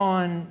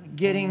on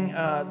getting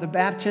the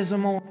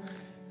baptismal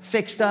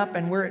fixed up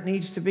and where it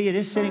needs to be. It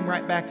is sitting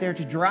right back there.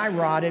 It's dry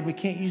rotted. We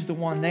can't use the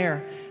one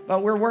there.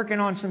 But we're working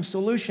on some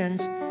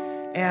solutions.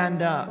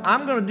 And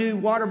I'm going to do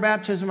water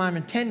baptism. I'm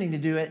intending to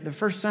do it the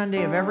first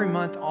Sunday of every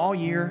month all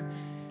year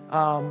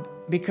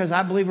because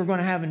I believe we're going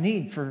to have a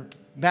need for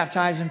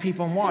baptizing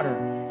people in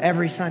water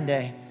every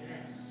Sunday.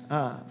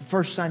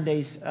 First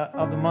Sundays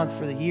of the month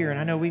for the year. And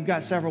I know we've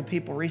got several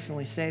people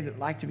recently saved that would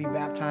like to be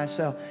baptized.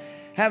 So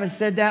having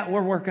said that,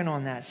 we're working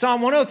on that.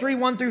 Psalm 103,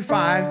 1 through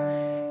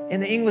 5 in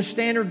the English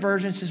Standard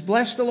Version says,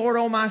 "Bless the Lord,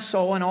 O my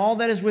soul, and all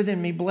that is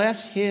within me.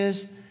 Bless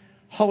his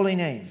holy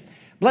name.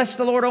 Bless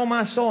the Lord, O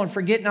my soul, and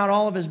forget not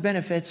all of his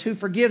benefits, who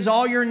forgives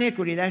all your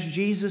iniquity." That's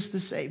Jesus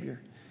the Savior.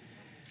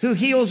 "Who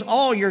heals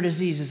all your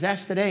diseases."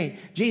 That's today.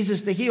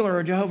 Jesus the healer,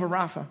 or Jehovah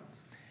Rapha.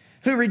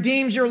 "Who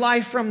redeems your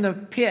life from the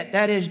pit."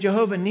 That is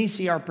Jehovah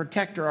Nisi, our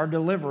protector, our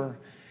deliverer.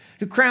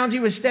 "Who crowns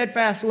you with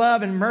steadfast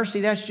love and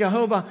mercy." That's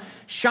Jehovah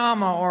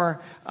Shammah,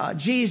 or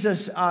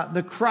Jesus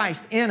the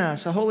Christ in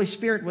us, the Holy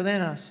Spirit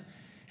within us.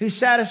 "Who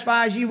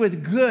satisfies you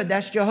with good."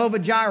 That's Jehovah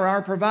Jireh,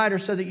 our provider,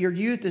 so that your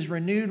youth is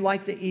renewed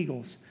like the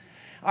eagles.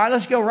 All right,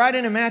 let's go right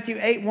into Matthew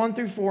 8, 1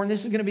 through 4. And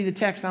this is going to be the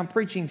text I'm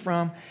preaching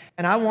from.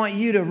 And I want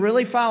you to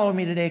really follow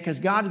me today because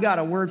God's got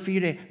a word for you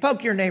today.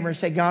 Poke your neighbor and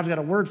say, God's got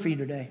a word for you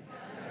today.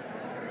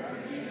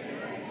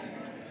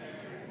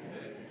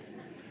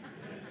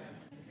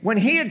 When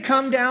he had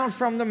come down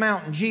from the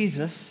mountain,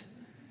 Jesus,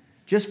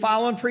 just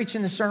following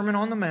preaching the Sermon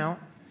on the Mount,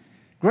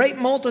 great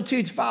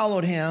multitudes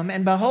followed him.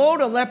 And behold,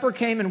 a leper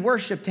came and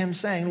worshiped him,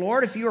 saying,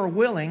 "Lord, if you are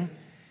willing,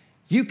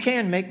 you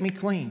can make me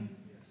clean."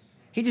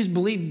 He just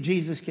believed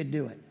Jesus could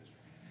do it.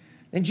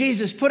 Then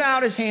Jesus put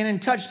out his hand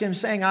and touched him,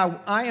 saying,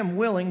 I am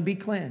willing, be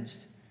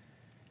cleansed.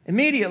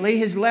 Immediately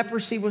his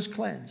leprosy was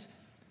cleansed.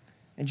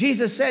 And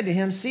Jesus said to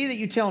him, "See that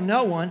you tell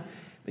no one,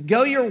 but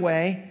go your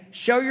way,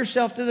 show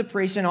yourself to the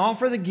priest, and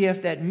offer the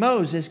gift that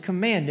Moses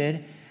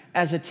commanded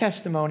as a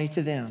testimony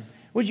to them."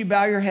 Would you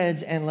bow your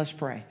heads and let's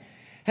pray.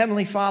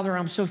 Heavenly Father,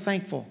 I'm so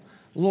thankful,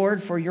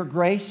 Lord, for your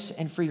grace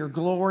and for your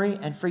glory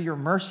and for your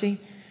mercy.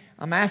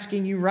 I'm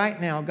asking you right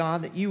now,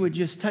 God, that you would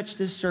just touch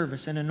this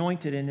service and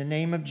anoint it in the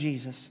name of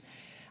Jesus.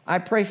 I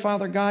pray,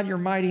 Father God, your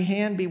mighty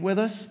hand be with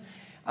us.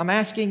 I'm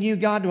asking you,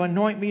 God, to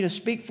anoint me to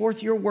speak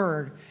forth your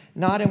word,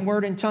 not in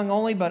word and tongue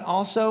only, but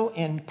also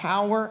in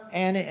power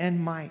and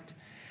in might.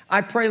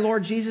 I pray,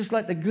 Lord Jesus,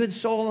 let the good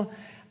soul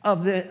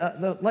of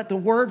let the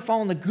word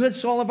fall in the good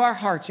soul of our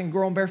hearts and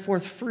grow and bear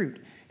forth fruit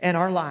in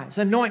our lives.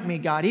 Anoint me,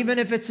 God, even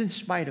if it's in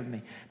spite of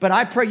me. But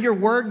I pray your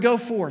word go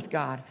forth,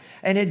 God,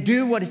 and it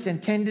do what it's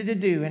intended to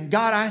do. And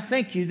God, I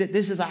thank you that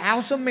this is a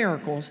house of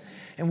miracles,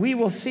 and we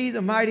will see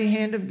the mighty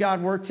hand of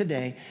God work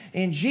today.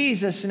 In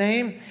Jesus'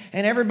 name.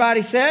 And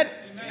everybody said,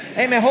 Amen.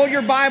 Amen. Hold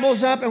your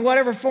Bibles up in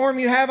whatever form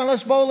you have, and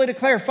let's boldly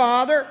declare,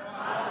 Father,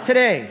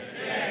 today,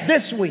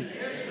 this week,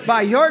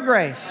 by your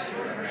grace,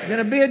 I'm going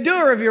to be a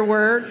doer of your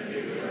word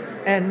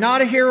and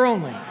not a hearer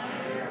only,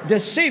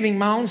 deceiving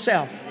my own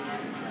self.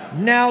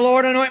 Now,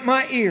 Lord, anoint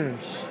my ears,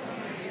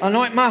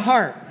 anoint my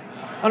heart,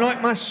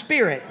 anoint my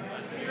spirit,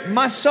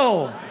 my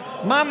soul,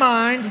 my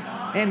mind,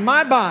 and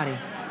my body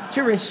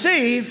to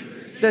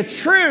receive the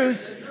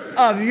truth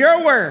of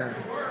your word.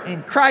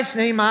 In Christ's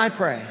name I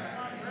pray.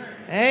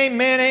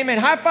 Amen, amen.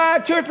 High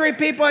five 2 or 3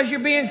 people as you're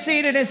being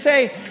seated and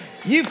say,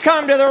 you've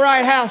come to the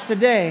right house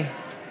today.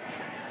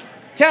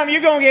 Tell them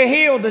you're going to get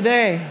healed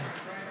today.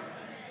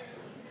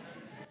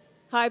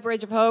 Hi,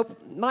 Bridge of Hope.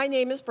 My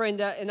name is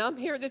Brenda, and I'm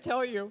here to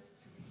tell you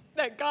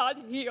that God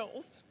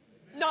heals.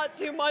 Not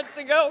 2 months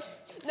ago,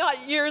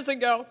 not years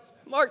ago,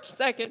 March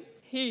 2nd,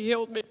 he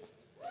healed me.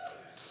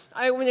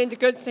 I went into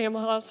Good Sam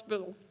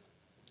Hospital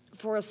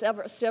for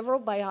several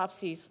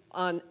biopsies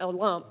on a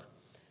lump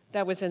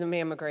that was in a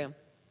mammogram.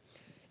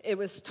 I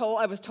was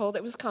told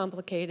it was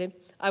complicated.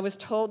 I was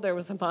told there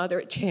was a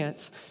moderate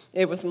chance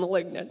it was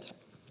malignant.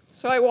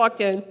 So I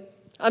walked in.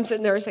 I'm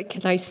sitting there. I said,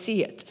 "Can I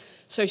see it?"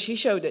 So she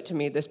showed it to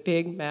me, this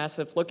big,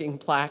 massive-looking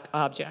black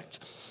object.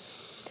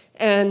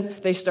 And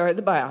they started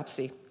the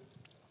biopsy.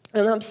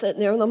 And I'm sitting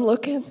there and I'm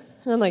looking.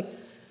 And I'm like,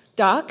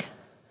 "Doc,"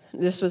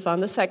 this was on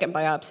the second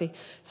biopsy, I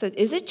said,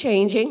 "Is it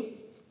changing?"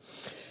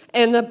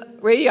 And the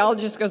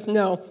radiologist goes,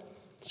 "No."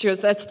 She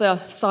goes, "That's the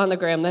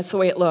sonogram. That's the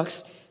way it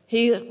looks."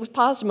 He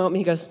paused a moment.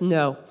 He goes,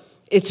 "No,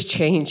 it's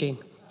changing."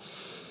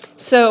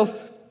 So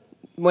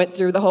went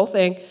through the whole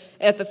thing.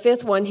 At the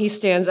 5th one, he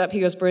stands up. He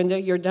goes, "Brenda,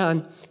 you're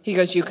done." He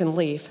goes, "You can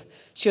leave."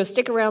 She goes,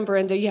 "Stick around,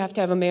 Brenda. You have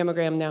to have a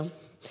mammogram now."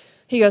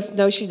 He goes,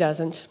 "No, she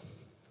doesn't.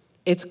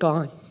 It's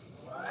gone."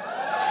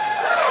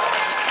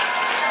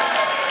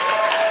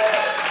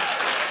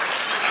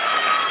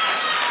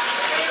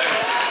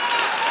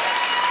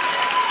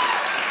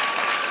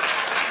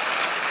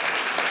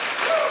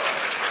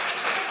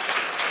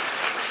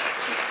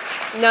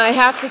 Now, I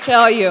have to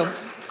tell you,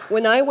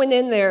 when I went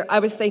in there, I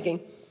was thinking,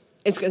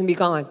 it's going to be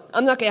gone.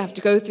 I'm not going to have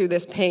to go through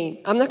this pain.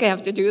 I'm not going to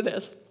have to do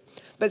this.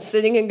 But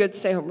sitting in Good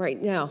Sam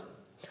right now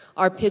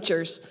are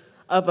pictures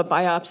of a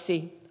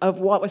biopsy of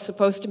what was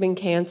supposed to have been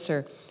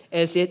cancer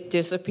as it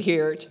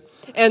disappeared.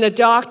 And a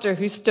doctor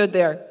who stood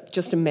there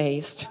just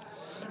amazed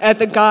at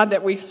the God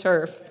that we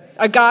serve,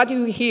 a God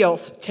who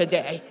heals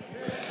today.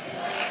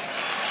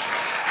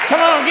 Come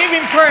on, give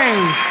him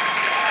praise.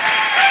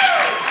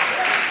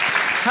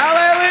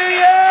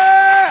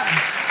 Hallelujah.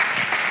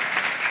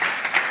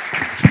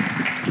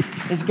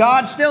 Is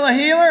God still a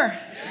healer?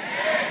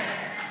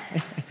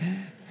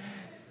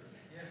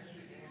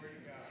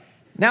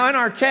 Now in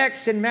our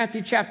text in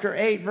Matthew chapter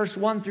 8, verse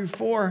 1 through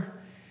 4,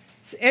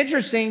 it's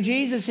interesting.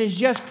 Jesus has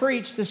just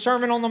preached the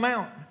Sermon on the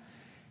Mount.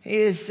 He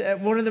is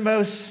one of the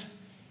most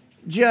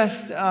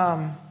just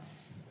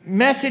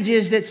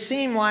messages that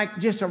seem like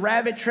just a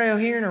rabbit trail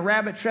here and a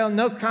rabbit trail,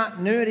 no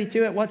continuity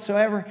to it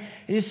whatsoever.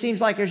 It just seems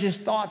like there's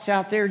just thoughts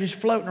out there just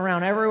floating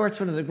around everywhere.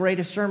 It's one of the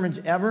greatest sermons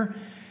ever.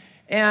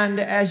 And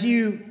as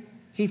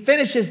he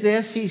finishes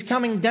this, he's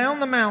coming down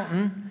the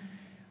mountain.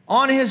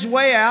 On his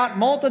way out,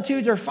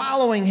 multitudes are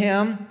following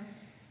him,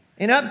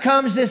 and up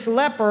comes this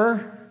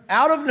leper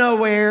out of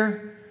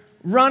nowhere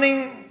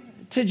running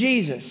to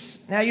Jesus.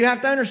 Now you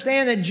have to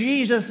understand that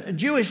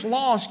Jewish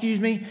law,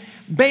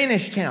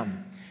 banished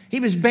him. He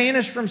was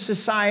banished from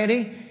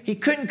society. He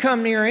couldn't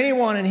come near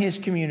anyone in his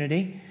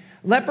community.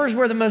 Lepers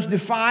were the most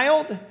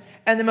defiled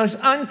and the most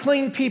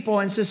unclean people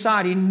in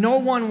society. No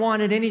one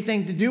wanted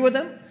anything to do with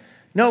them.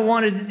 No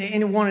one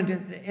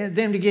wanted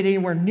them to get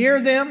anywhere near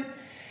them.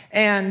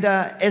 And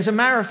as a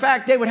matter of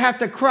fact, they would have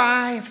to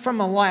cry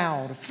from a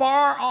loud,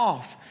 far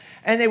off.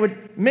 And they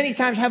would many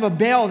times have a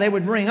bell they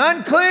would ring,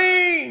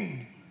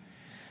 unclean,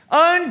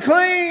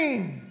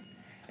 unclean.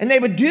 And they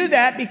would do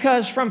that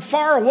because from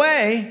far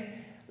away,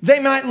 they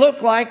might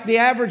look like the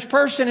average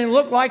person and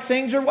look like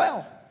things are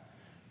well.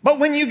 But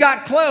when you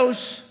got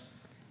close,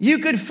 you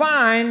could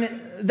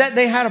find that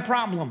they had a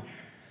problem.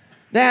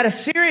 They had a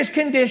serious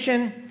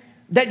condition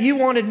that you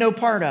wanted no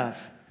part of.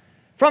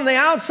 From the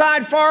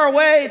outside, far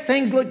away,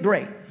 things looked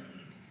great.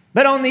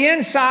 But on the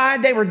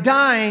inside, they were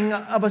dying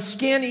of a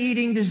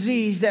skin-eating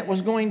disease that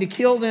was going to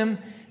kill them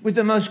with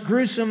the most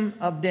gruesome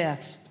of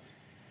deaths.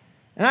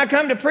 And I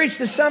come to preach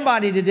to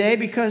somebody today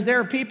because there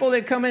are people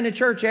that come into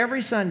church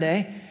every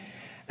Sunday,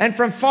 and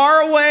from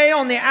far away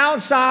on the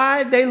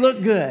outside, they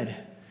look good.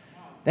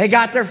 They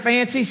got their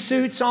fancy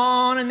suits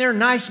on and their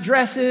nice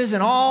dresses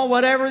and all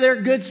whatever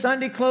their good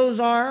Sunday clothes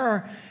are,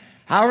 or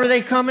however they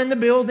come in the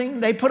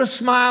building. They put a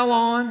smile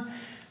on.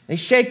 They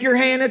shake your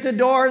hand at the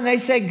door and they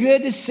say,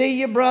 good to see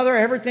you, brother.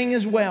 Everything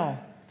is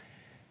well.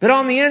 But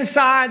on the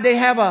inside, they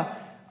have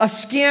a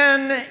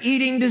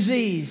skin-eating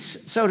disease,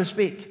 so to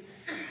speak.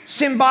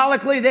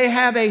 Symbolically, they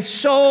have a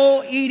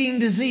soul-eating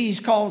disease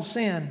called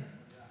sin.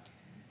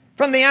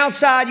 From the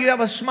outside, you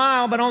have a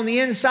smile, but on the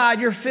inside,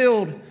 you're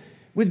filled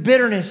with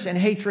bitterness and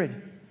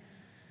hatred.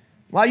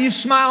 While you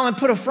smile and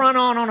put a front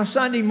on a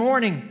Sunday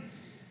morning,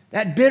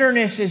 that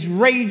bitterness is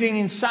raging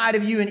inside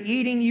of you and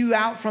eating you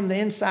out from the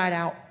inside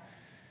out.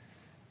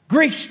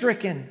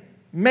 Grief-stricken.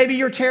 Maybe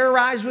you're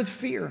terrorized with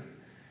fear.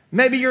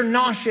 Maybe you're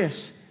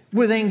nauseous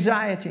with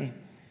anxiety.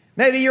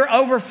 Maybe you're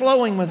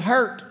overflowing with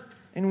hurt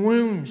and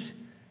wounds.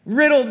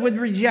 Riddled with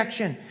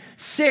rejection.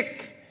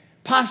 Sick,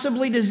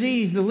 possibly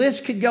disease. The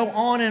list could go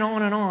on and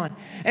on and on.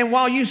 And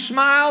while you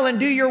smile and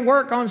do your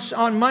work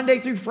on Monday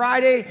through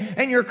Friday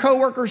and your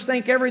coworkers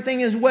think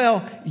everything is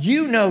well,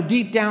 you know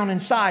deep down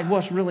inside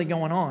what's really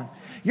going on.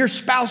 Your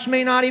spouse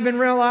may not even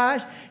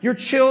realize. Your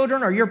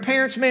children or your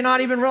parents may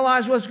not even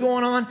realize what's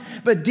going on.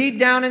 But deep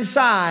down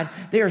inside,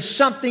 there's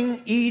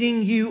something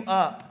eating you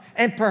up.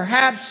 And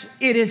perhaps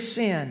it is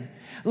sin.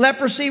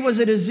 Leprosy was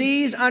a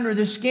disease under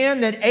the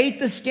skin that ate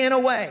the skin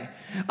away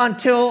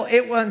until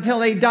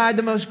they died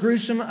the most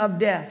gruesome of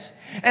deaths.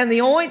 And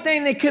the only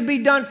thing that could be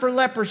done for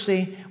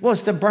leprosy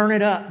was to burn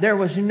it up. There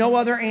was no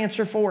other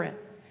answer for it.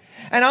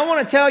 And I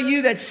want to tell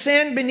you that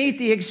sin beneath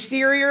the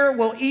exterior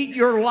will eat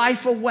your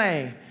life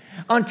away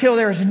until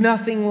there's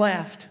nothing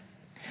left.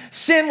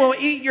 Sin will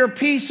eat your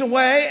peace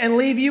away and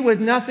leave you with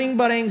nothing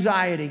but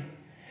anxiety.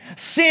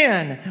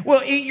 Sin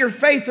will eat your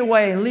faith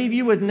away and leave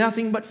you with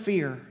nothing but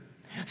fear.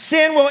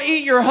 Sin will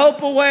eat your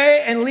hope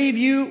away and leave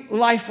you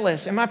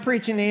lifeless. Am I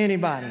preaching to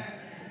anybody?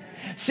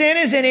 Sin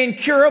is an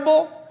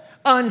incurable,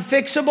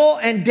 unfixable,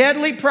 and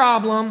deadly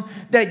problem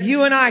that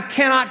you and I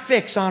cannot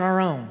fix on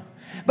our own.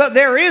 But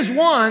there is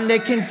one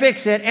that can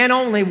fix it, and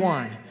only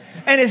one.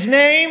 And his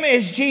name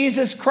is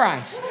Jesus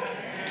Christ.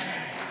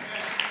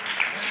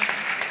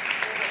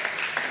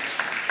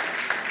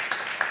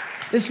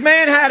 This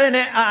man had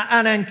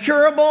an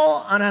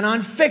incurable and an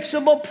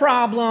unfixable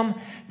problem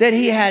that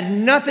he had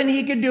nothing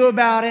he could do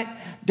about it.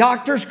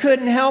 Doctors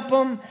couldn't help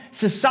him.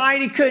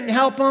 Society couldn't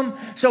help him.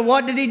 So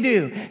what did he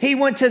do? He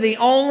went to the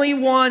only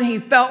one he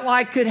felt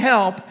like could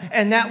help,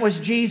 and that was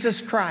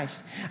Jesus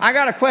Christ. I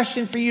got a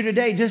question for you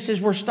today, just as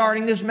we're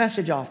starting this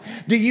message off.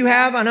 Do you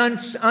have an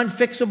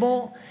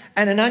unfixable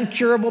and an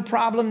uncurable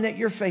problem that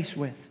you're faced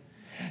with?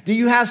 Do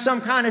you have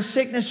some kind of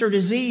sickness or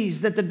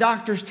disease that the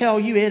doctors tell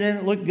you it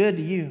didn't look good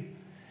to you?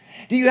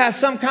 Do you have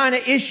some kind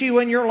of issue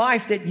in your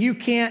life that you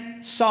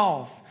can't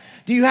solve?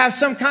 Do you have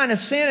some kind of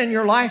sin in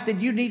your life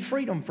that you need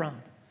freedom from?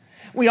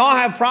 We all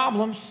have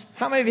problems.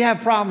 How many of you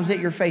have problems that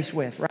you're faced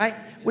with, right?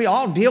 We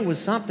all deal with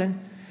something.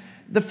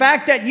 The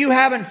fact that you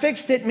haven't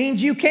fixed it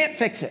means you can't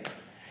fix it.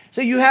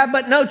 So you have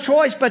but no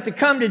choice but to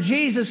come to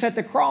Jesus at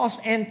the cross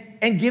and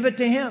give it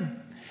to Him.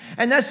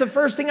 And that's the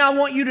first thing I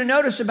want you to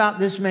notice about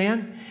this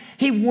man.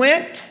 He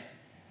went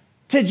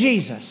to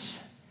Jesus.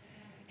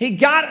 He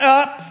got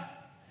up,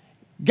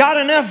 got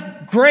enough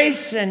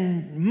grace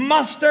and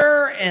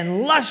muster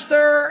and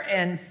luster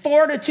and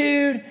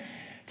fortitude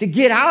to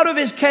get out of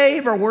his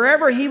cave or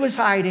wherever he was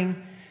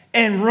hiding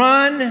and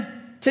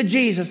run to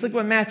Jesus. Look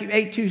what Matthew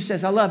 8:2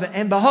 says. I love it.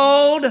 And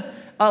behold,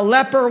 a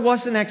leper,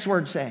 what's the next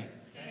word say?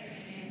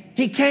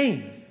 He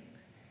came.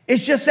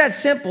 It's just that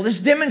simple. This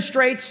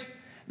demonstrates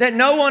that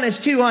no one is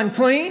too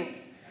unclean.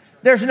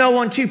 There's no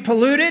one too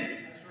polluted.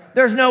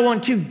 There's no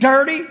one too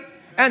dirty.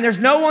 And there's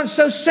no one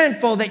so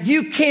sinful that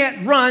you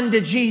can't run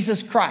to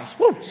Jesus Christ.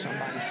 Woo,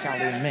 somebody shout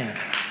amen.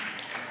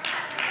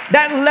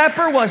 That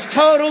leper was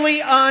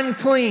totally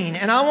unclean.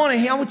 And I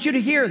want you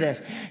to hear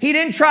this. He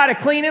didn't try to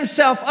clean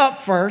himself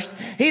up first.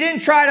 He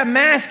didn't try to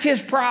mask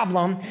his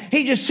problem.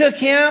 He just took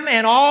him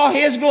and all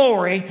his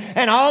glory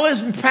and all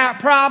his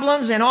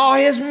problems and all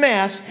his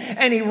mess,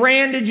 and he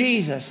ran to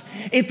Jesus.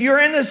 If you're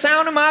in the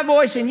sound of my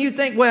voice and you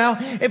think, well,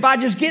 if I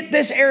just get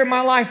this area of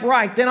my life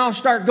right, then I'll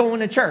start going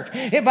to church.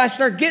 If I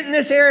start getting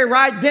this area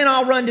right, then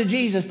I'll run to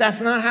Jesus.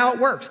 That's not how it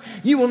works.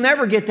 You will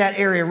never get that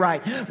area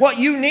right. What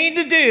you need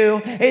to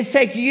do is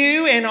take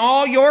you and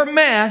all your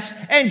mess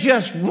and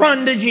just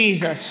run to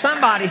Jesus.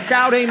 Somebody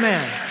shout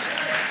amen.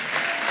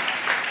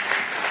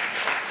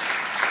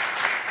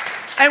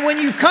 And when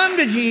you come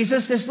to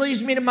Jesus, this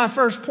leads me to my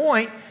first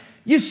point,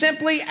 you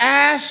simply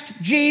ask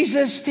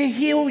Jesus to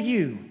heal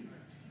you.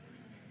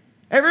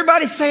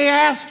 Everybody say,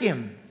 ask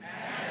Him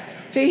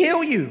to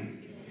heal you.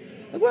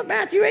 Look what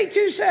Matthew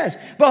 8:2 says.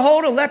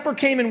 Behold, a leper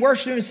came and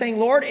worshiped Him, saying,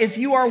 Lord, if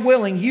you are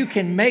willing, you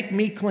can make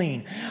me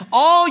clean.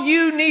 All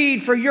you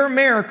need for your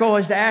miracle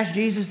is to ask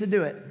Jesus to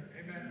do it.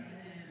 Amen.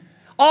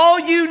 All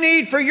you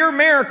need for your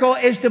miracle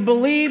is to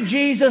believe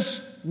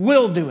Jesus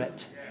will do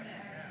it.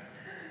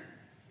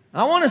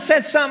 I want to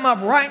set something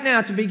up right now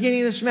at the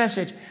beginning of this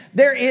message.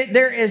 There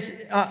is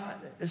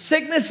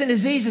sickness and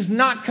disease has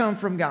not come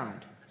from God.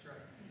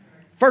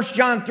 1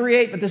 John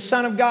 3:8, but the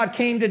Son of God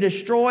came to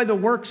destroy the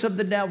works of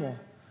the devil.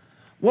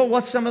 Well,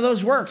 what's some of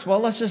those works? Well,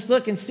 let's just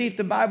look and see if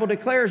the Bible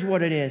declares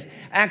what it is.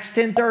 Acts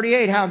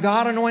 10:38, how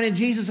God anointed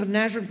Jesus of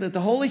Nazareth with the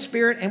Holy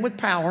Spirit and with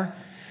power,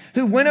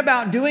 who went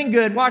about doing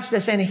good, watch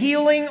this, and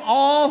healing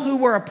all who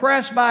were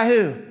oppressed by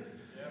who?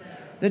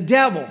 The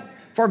devil.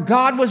 For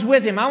God was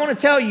with him. I want to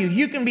tell you,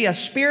 you can be a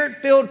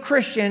Spirit-filled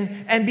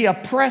Christian and be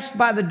oppressed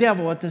by the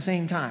devil at the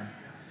same time.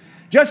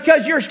 Just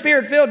because you're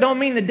Spirit-filled don't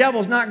mean the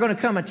devil's not going to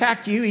come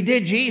attack you. He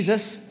did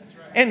Jesus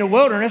in the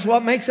wilderness.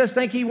 What makes us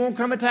think He won't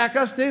come attack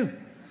us too?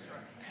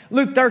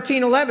 Luke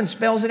 13:11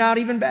 spells it out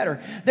even better.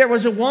 There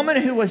was a woman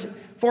who was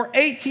for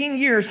 18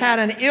 years had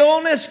an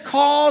illness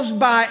caused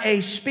by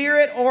a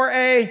spirit or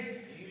a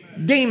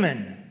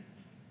demon.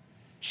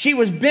 She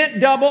was bent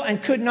double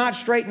and could not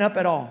straighten up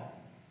at all.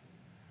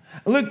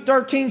 Luke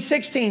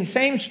 13:16,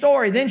 same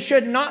story. Then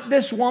should not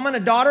this woman, a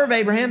daughter of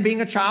Abraham, being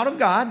a child of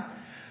God,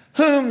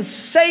 whom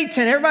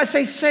Satan, everybody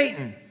say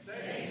Satan,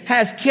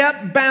 has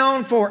kept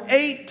bound for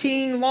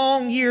 18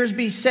 long years,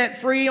 be set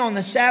free on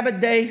the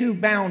Sabbath day, who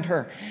bound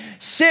her?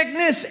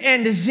 Sickness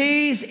and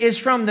disease is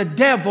from the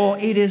devil.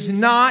 It is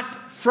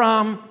not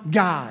from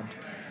God.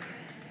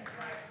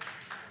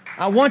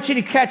 I want you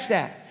to catch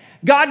that.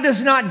 God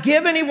does not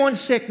give anyone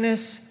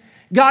sickness.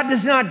 God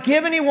does not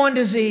give anyone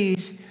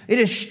disease. It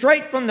is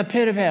straight from the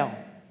pit of hell.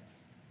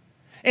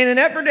 In an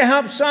effort to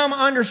help some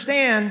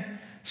understand,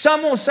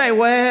 some will say,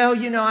 well,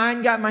 I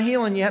haven't got my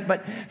healing yet,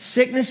 but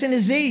sickness and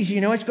disease,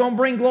 it's going to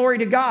bring glory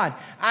to God.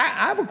 I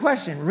have a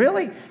question.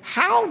 Really?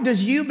 How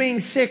does you being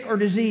sick or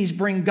diseased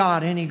bring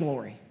God any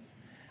glory?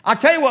 I'll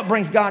tell you what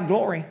brings God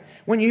glory.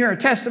 When you hear a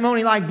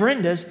testimony like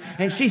Brenda's,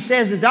 and she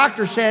says, the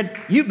doctor said,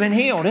 you've been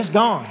healed. It's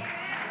gone.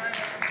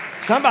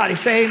 Somebody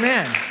say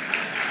amen.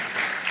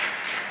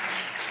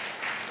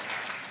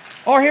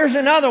 Or here's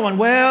another one.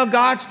 Well,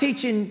 God's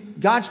teaching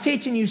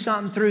you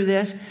something through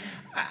this.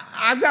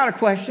 I've got a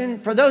question.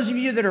 For those of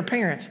you that are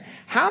parents,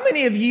 how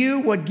many of you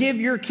would give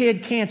your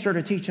kid cancer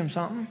to teach them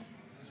something?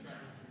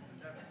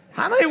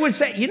 How many would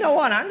say, you know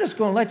what, I'm just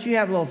going to let you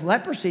have a little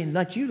leprosy and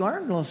let you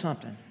learn a little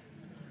something?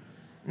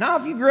 Now,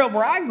 if you grew up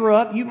where I grew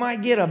up, you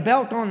might get a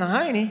belt on the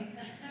hiney,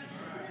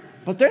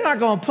 but they're not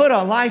going to put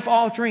a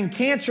life-altering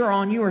cancer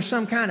on you or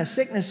some kind of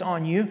sickness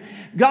on you.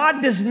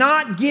 God does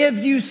not give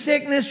you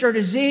sickness or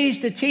disease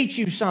to teach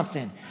you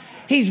something.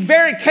 He's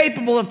very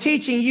capable of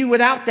teaching you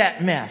without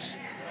that mess.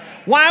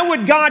 Why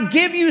would God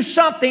give you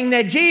something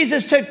that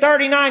Jesus took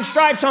 39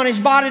 stripes on His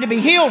body to be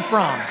healed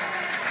from?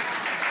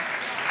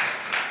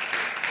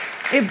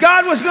 If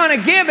God was going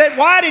to give it,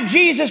 why did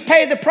Jesus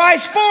pay the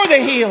price for the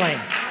healing?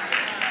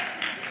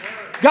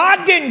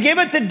 God didn't give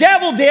it, the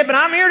devil did, but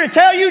I'm here to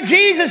tell you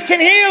Jesus can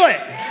heal it.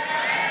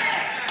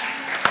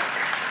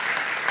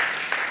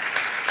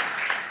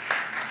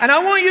 And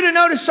I want you to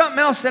notice something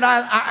else that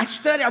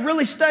I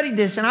really studied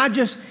this, and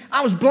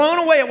I was blown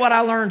away at what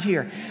I learned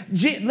here.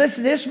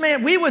 Listen, this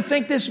man, we would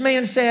think this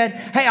man said,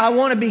 hey, I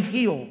want to be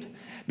healed.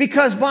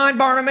 Because blind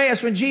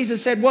Bartimaeus, when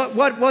Jesus said,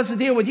 what's the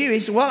deal with you? He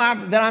said,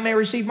 well, that I may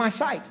receive my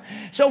sight.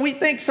 So we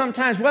think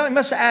sometimes, well, he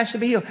must have asked to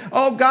be healed.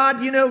 Oh, God,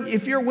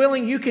 if you're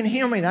willing, you can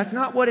heal me. That's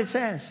not what it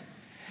says.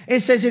 It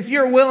says, if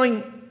you're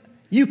willing,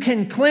 you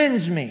can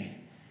cleanse me.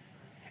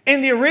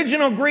 In the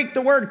original Greek,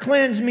 the word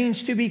cleanse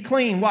means to be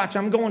clean. Watch,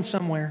 I'm going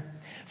somewhere.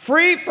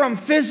 Free from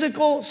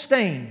physical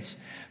stains.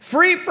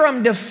 Free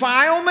from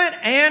defilement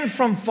and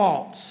from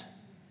faults.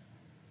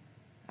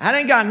 That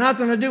ain't got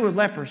nothing to do with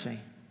leprosy.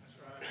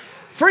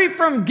 Free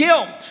from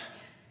guilt.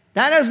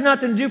 That has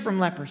nothing to do from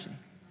leprosy.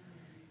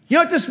 You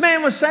know what this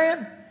man was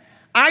saying?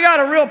 I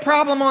got a real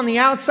problem on the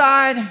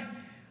outside,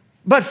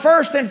 but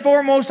first and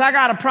foremost, I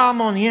got a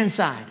problem on the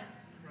inside.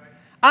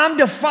 I'm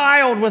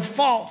defiled with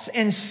faults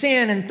and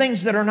sin and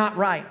things that are not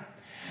right.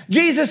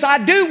 Jesus, I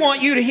do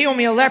want you to heal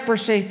me of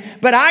leprosy,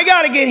 but I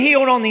got to get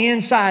healed on the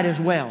inside as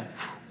well.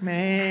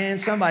 Man,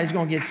 somebody's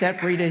going to get set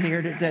free to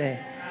here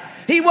today.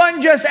 He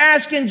wasn't just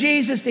asking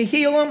Jesus to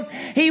heal him.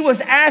 He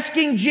was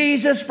asking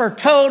Jesus for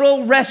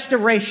total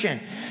restoration.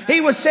 He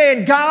was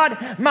saying,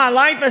 God, my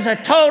life is a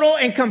total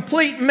and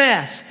complete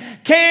mess.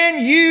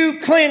 Can you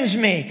cleanse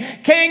me?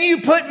 Can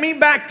you put me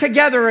back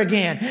together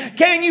again?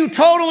 Can you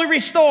totally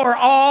restore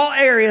all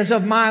areas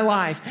of my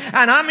life?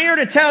 And I'm here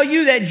to tell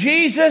you that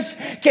Jesus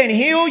can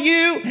heal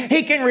you.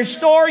 He can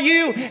restore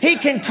you. He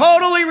can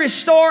totally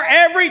restore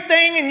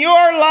everything in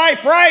your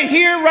life right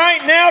here,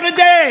 right now,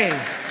 today.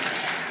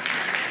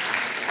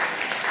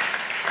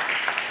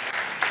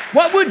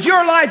 What would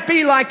your life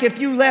be like if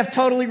you left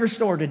totally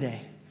restored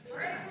today?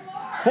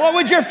 What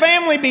would your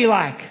family be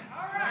like?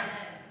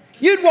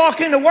 You'd walk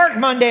into work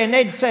Monday and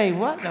they'd say,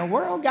 what in the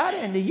world got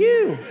into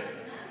you?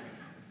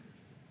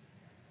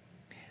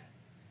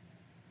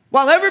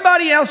 While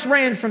everybody else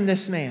ran from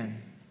this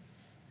man,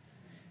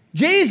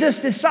 Jesus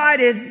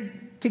decided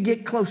to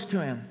get close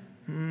to him.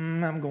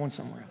 I'm going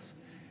somewhere else.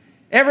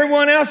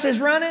 Everyone else is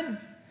running.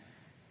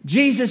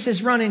 Jesus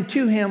is running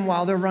to him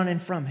while they're running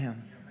from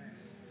him.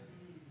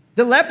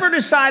 The leper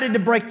decided to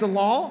break the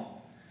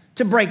law,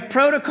 to break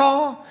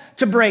protocol,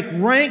 to break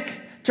rank,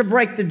 to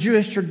break the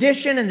Jewish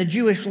tradition and the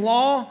Jewish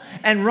law,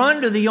 and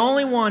run to the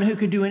only one who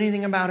could do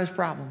anything about his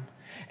problem.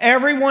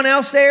 Everyone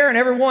else there and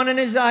everyone in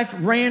his life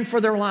ran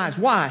for their lives.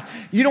 Why?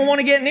 You don't want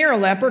to get near a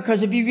leper,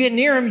 because if you get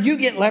near him, you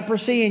get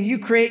leprosy and you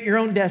create your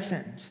own death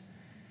sentence.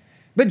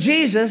 But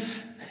Jesus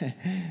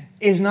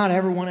is not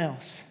everyone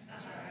else.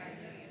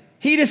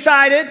 He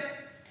decided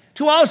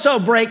to also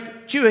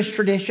break Jewish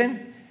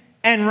tradition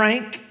and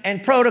rank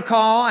and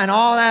protocol and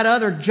all that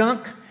other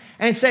junk,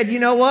 and said, you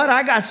know what?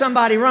 I got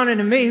somebody running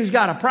to me who's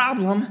got a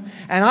problem,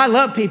 and I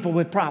love people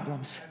with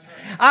problems.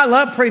 I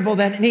love people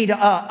that need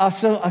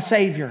a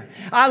Savior.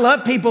 I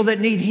love people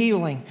that need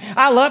healing.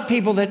 I love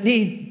people that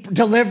need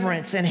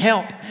deliverance and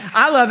help.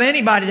 I love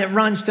anybody that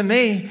runs to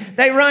me.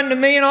 They run to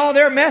me in all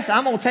their mess.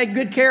 I'm going to take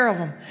good care of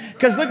them.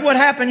 Because look what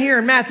happened here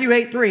in Matthew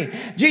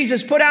 8:3.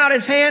 Jesus put out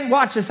his hand,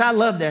 watch this, I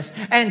love this,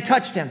 and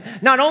touched him.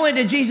 Not only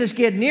did Jesus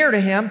get near to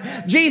him,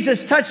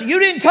 Jesus touched him. You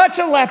didn't touch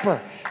a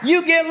leper.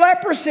 You get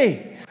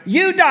leprosy.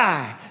 You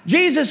die.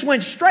 Jesus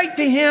went straight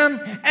to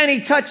him and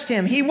he touched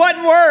him. He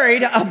wasn't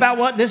worried about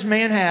what this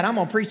man had. I'm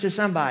going to preach to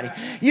somebody.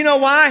 You know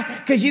why?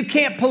 Because you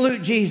can't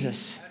pollute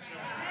Jesus.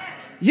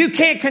 You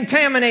can't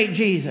contaminate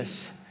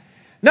Jesus.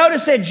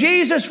 Notice that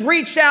Jesus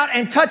reached out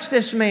and touched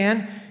this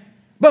man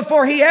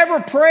before he ever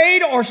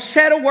prayed or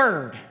said a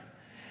word.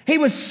 He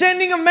was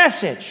sending a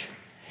message.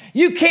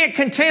 You can't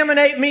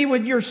contaminate me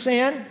with your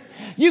sin.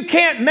 You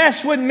can't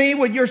mess with me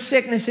with your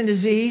sickness and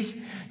disease.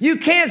 You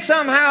can't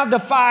somehow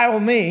defile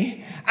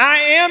me. I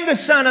am the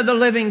Son of the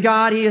living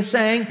God, he is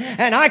saying,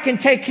 and I can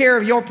take care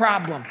of your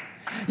problem.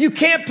 You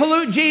can't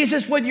pollute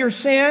Jesus with your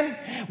sin,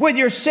 with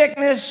your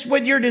sickness,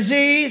 with your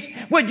disease,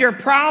 with your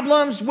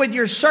problems, with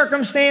your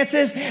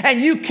circumstances,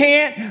 and you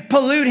can't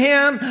pollute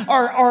him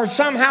or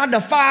somehow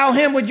defile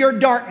him with your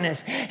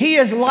darkness. He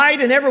is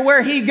light, and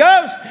everywhere he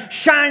goes,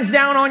 shines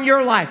down on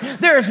your life.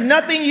 There is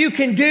nothing you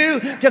can do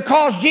to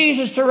cause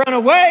Jesus to run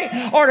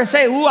away or to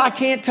say, ooh, I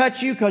can't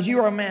touch you because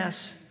you're a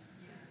mess.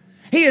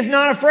 He is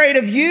not afraid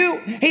of you.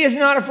 He is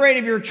not afraid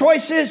of your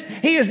choices.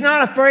 He is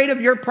not afraid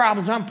of your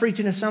problems. I'm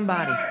preaching to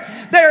somebody.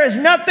 There is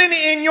nothing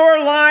in your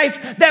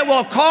life that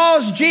will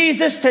cause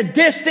Jesus to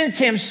distance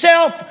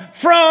himself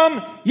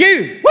from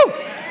you. Woo!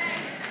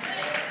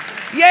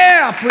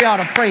 Yeah, we ought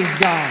to praise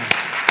God.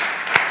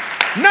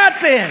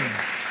 Nothing.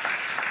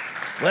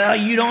 Well,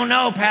 you don't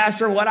know,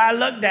 Pastor, what I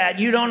looked at.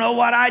 You don't know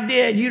what I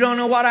did. You don't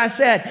know what I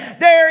said.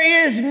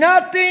 There is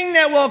nothing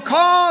that will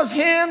cause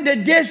him to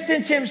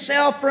distance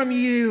himself from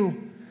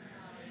you.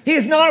 He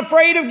is not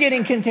afraid of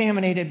getting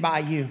contaminated by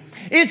you.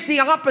 It's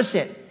the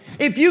opposite.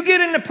 If you get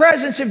in the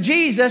presence of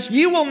Jesus,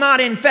 you will not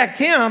infect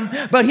him,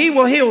 but he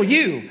will heal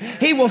you.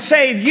 He will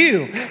save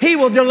you. He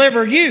will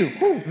deliver you.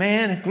 Whew,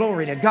 man,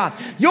 glory to God.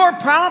 Your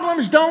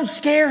problems don't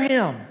scare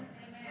him.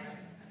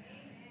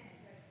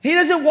 He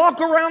doesn't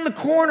walk around the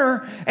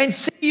corner and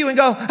see you and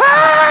go,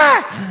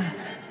 ah!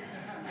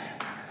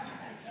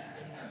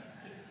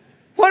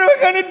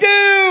 we going to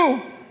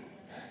do?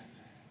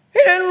 He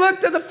didn't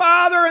look to the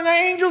Father and the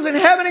angels in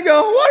heaven and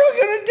go, what are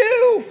we going to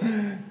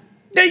do?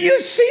 Do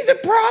you see the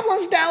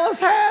problems Dallas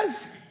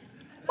has?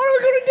 What are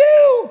we going to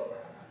do?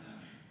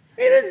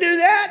 He didn't do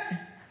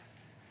that.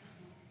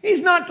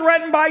 He's not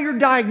threatened by your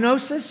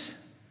diagnosis.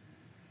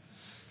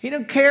 He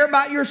doesn't care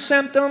about your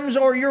symptoms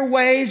or your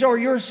ways or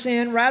your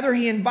sin. Rather,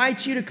 he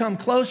invites you to come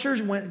closer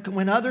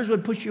when others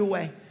would push you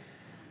away.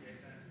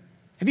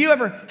 Have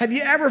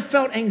you ever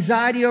felt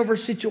anxiety over a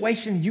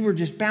situation you were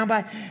just bound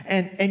by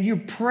and you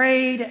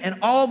prayed and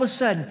all of a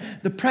sudden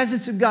the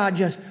presence of God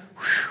just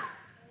whew,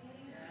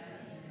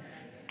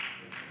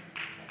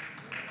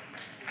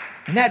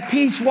 and that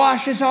peace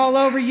washes all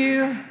over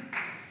you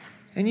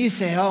and you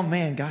say, oh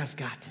man, God's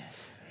got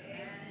this.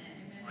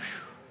 Whew.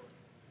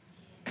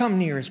 Come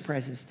near his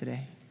presence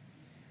today.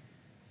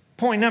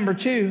 Point number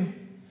 2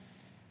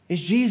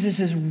 is Jesus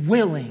is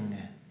willing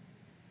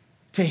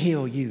to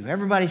heal you.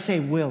 Everybody say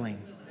willing.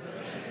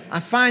 I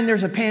find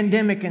there's a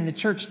pandemic in the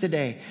church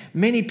today.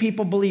 Many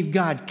people believe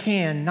God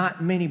can, not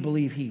many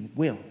believe he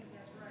will.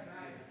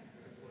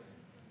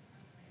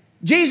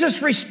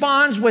 Jesus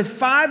responds with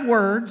 5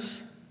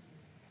 words,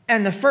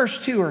 and the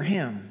first 2 are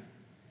him.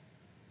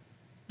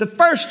 The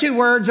first 2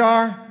 words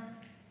are,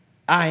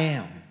 I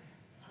am.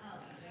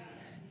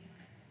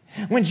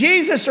 When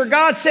Jesus or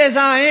God says,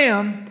 I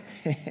am,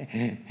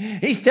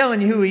 he's telling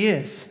you who he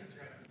is.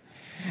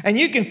 And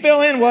you can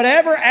fill in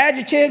whatever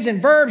adjectives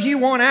and verbs you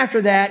want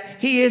after that.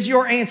 He is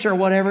your answer,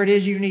 whatever it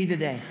is you need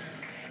today.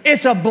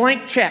 It's a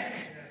blank check.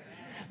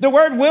 The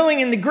word willing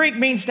in the Greek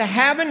means to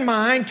have in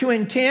mind, to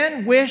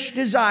intend, wish,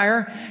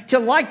 desire, to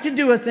like to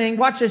do a thing.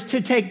 Watch this,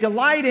 to take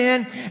delight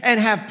in and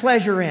have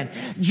pleasure in.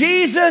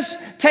 Jesus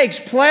takes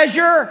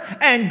pleasure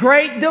and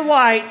great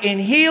delight in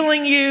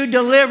healing you,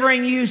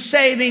 delivering you,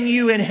 saving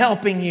you, and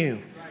helping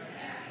you.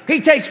 He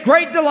takes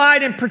great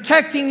delight in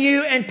protecting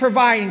you and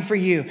providing for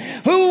you.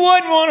 Who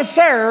wouldn't want to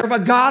serve a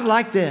God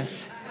like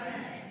this?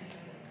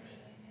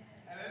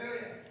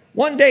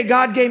 One day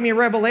God gave me a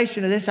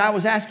revelation of this. I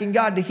was asking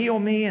God to heal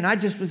me and I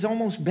just was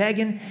almost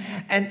begging.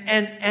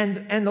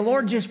 And the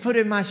Lord just put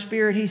in my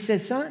spirit, he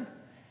said, son,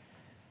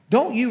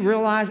 don't you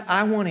realize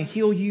I want to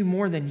heal you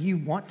more than you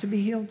want to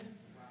be healed?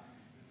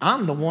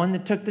 I'm the one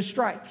that took the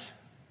stripes.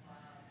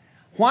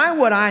 Why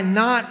would I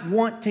not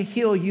want to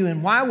heal you,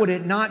 and why would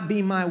it not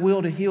be my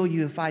will to heal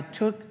you if I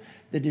took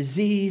the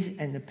disease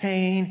and the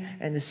pain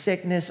and the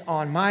sickness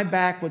on my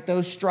back with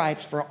those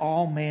stripes for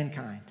all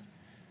mankind?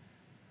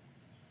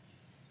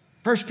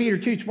 1 Peter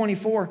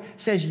 2:24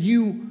 says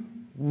you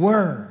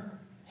were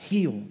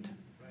healed.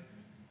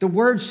 The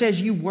word says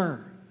you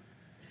were.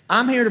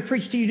 I'm here to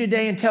preach to you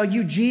today and tell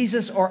you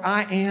Jesus or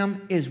I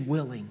am is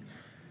willing.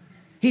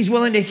 He's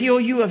willing to heal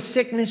you of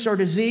sickness or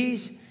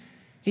disease.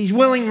 He's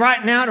willing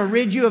right now to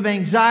rid you of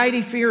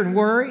anxiety, fear, and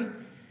worry.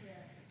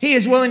 He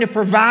is willing to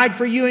provide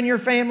for you and your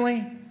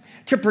family,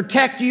 to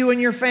protect you and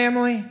your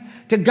family,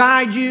 to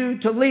guide you,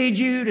 to lead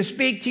you, to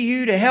speak to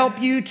you, to help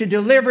you, to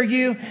deliver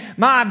you.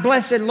 My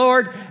blessed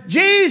Lord,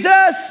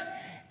 Jesus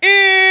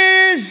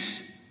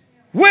is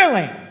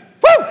willing.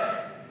 Woo!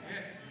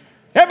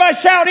 Everybody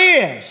shout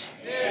is.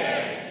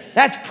 Yes.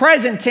 That's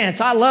present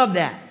tense. I love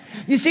that.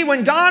 You see,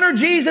 when God or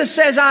Jesus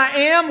says, I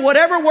am,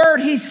 whatever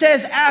word he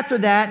says after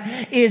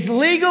that is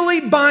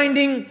legally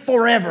binding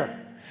forever.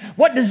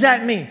 What does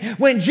that mean?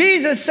 When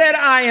Jesus said,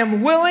 I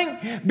am willing,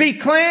 be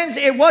cleansed,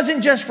 it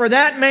wasn't just for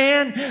that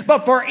man,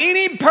 but for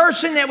any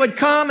person that would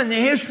come in the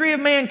history of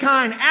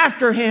mankind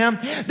after him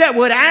that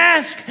would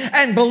ask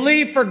and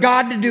believe for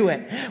God to do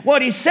it.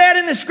 What he said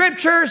in the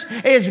scriptures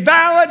is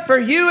valid for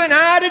you and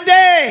I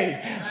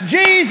today.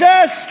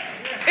 Jesus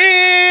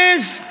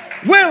is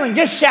willing.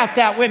 Just shout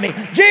that with me.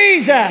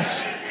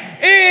 Jesus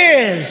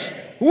is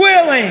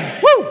willing.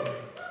 Woo!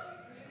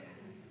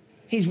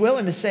 He's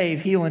willing to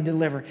save, heal, and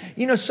deliver.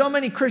 You know, so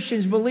many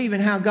Christians believe in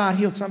how God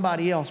healed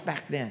somebody else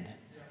back then.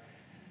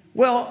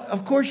 Well,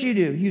 of course you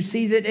do. You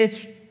see that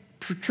it's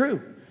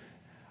true.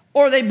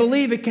 Or they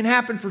believe it can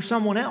happen for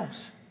someone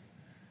else.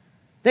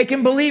 They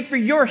can believe for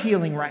your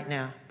healing right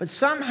now. But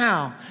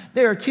somehow,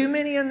 there are too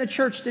many in the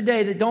church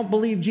today that don't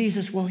believe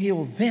Jesus will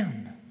heal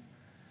them.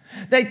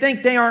 They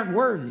think they aren't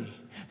worthy.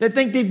 They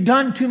think they've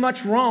done too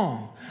much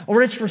wrong.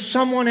 Or it's for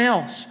someone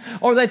else.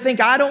 Or they think,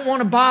 I don't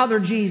want to bother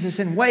Jesus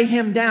and weigh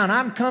him down.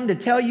 I'm come to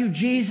tell you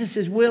Jesus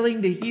is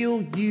willing to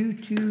heal you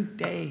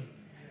today.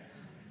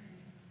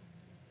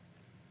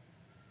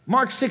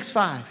 Mark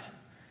 6:5.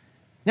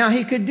 Now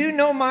he could do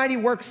no mighty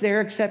works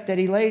there except that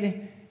he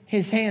laid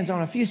his hands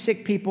on a few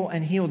sick people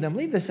and healed them.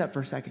 Leave this up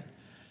for a second.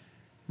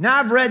 Now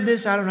I've read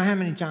this I don't know how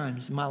many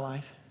times in my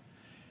life.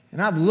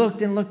 And I've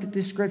looked at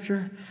this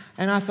scripture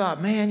and I thought,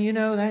 man, you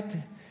know that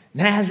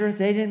Nazareth,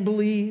 they didn't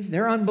believe.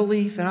 Their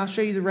unbelief, and I'll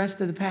show you the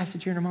rest of the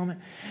passage here in a moment.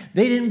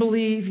 They didn't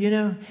believe, you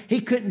know. He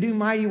couldn't do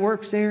mighty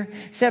works there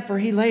except for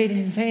he laid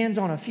his hands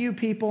on a few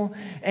people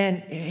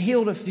and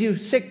healed a few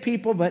sick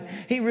people, but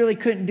he really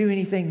couldn't do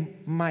anything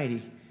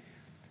mighty.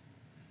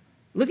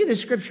 Look at this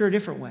scripture a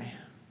different way.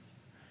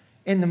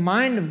 In the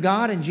mind of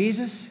God and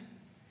Jesus,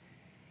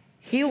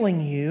 healing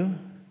you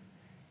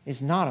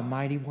is not a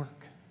mighty work.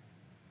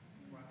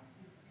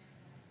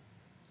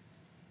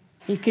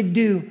 He could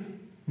do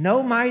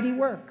no mighty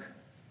work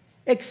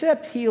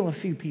except heal a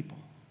few people.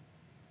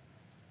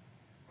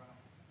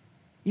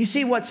 You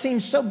see what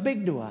seems so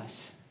big to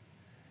us.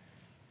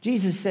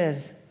 Jesus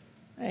says,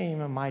 that ain't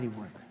even a mighty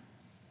work.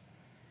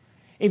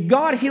 If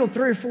God healed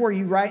 3 or 4 of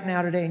you right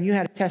now today and you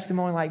had a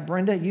testimony like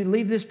Brenda, you'd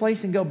leave this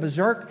place and go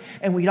berserk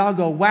and we'd all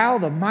go, wow,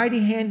 the mighty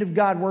hand of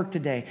God worked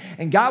today.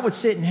 And God would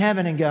sit in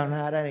heaven and go,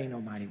 nah, that ain't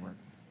no mighty work.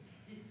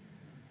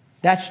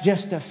 That's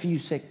just a few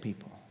sick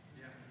people.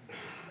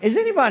 Is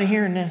anybody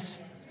hearing this?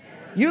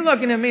 You're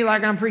looking at me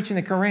like I'm preaching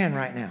the Quran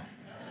right now.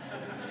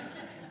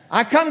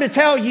 I come to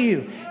tell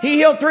you, He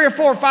healed 3 or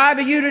 4 or 5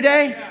 of you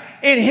today.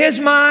 In His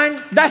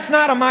mind, that's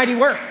not a mighty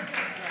work.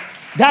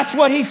 That's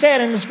what He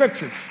said in the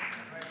Scriptures.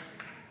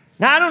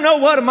 Now, I don't know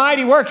what a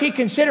mighty work He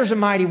considers a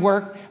mighty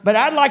work, but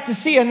I'd like to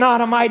see a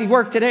not a mighty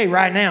work today,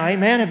 right now.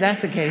 Amen, if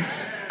that's the case.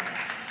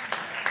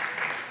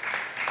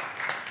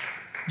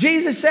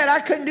 Jesus said, I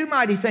couldn't do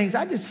mighty things.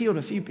 I just healed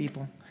a few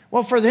people.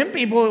 Well, for them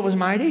people, it was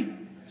mighty.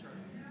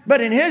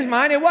 But in His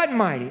mind, it wasn't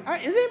mighty.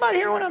 Is anybody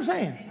hearing what I'm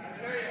saying?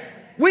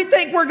 We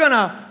think we're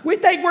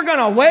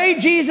gonna weigh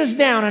Jesus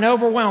down and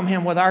overwhelm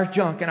Him with our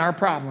junk and our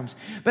problems.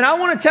 But I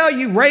want to tell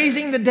you,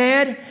 raising the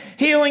dead,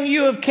 healing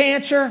you of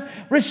cancer,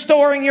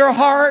 restoring your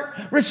heart,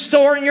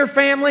 restoring your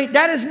family,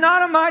 that is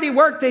not a mighty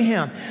work to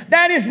Him.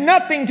 That is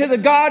nothing to the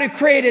God who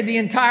created the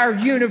entire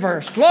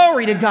universe.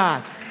 Glory to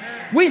God.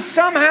 We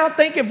somehow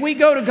think if we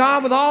go to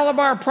God with all of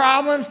our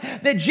problems,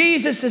 that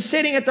Jesus is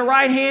sitting at the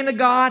right hand of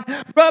God,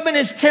 rubbing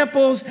His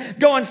temples,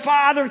 going,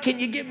 Father, can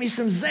you give me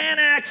some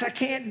Xanax? I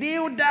can't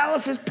deal with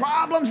Dallas's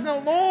problems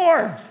no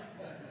more.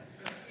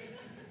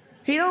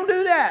 He don't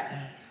do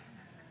that.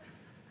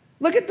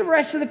 Look at the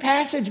rest of the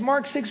passage,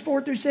 Mark 6,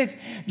 4 through 6.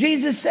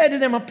 Jesus said to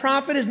them, a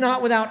prophet is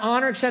not without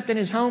honor except in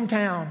his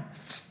hometown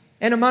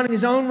and among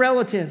his own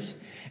relatives,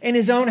 in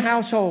his own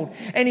household.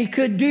 And he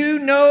could do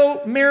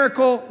no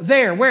miracle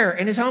there. Where?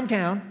 In his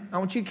hometown. I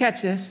want you to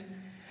catch this.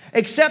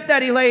 Except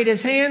that he laid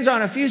his hands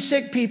on a few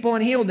sick people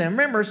and healed them.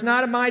 Remember, it's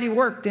not a mighty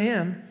work to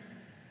him.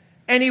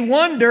 And he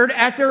wondered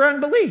at their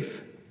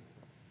unbelief.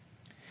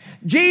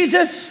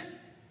 Jesus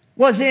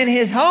was in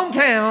his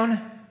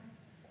hometown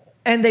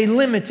and they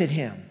limited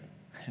him.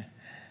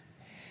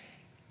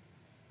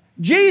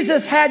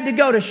 Jesus had to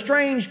go to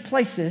strange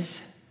places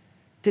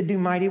to do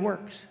mighty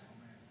works.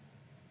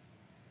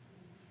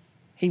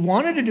 He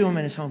wanted to do them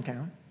in his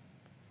hometown.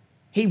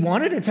 He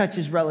wanted to touch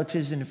his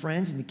relatives and the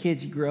friends and the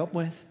kids he grew up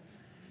with.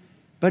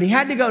 But he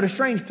had to go to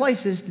strange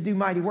places to do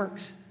mighty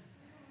works.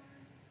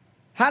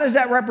 How does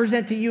that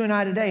represent to you and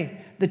I today?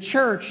 The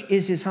church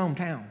is his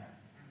hometown.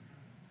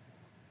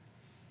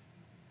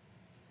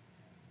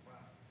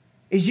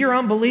 Is your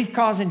unbelief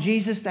causing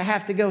Jesus to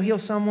have to go heal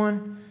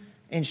someone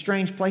in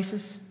strange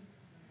places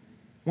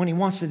when he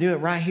wants to do it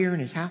right here in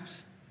his house?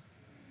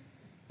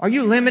 Are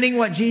you limiting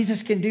what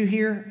Jesus can do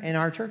here in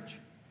our church?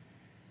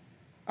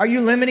 Are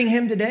you limiting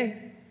him today?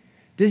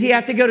 Does he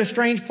have to go to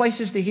strange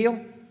places to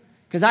heal?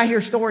 Because I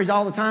hear stories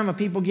all the time of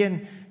people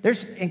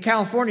in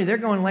California, they're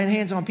going laying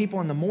hands on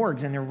people in the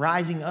morgues and they're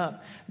rising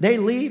up. They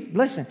leave,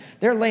 listen,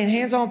 they're laying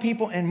hands on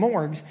people in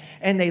morgues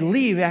and they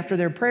leave after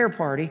their prayer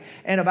party.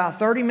 And about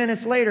 30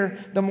 minutes later,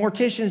 the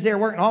mortician's there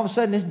working. All of a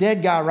sudden, this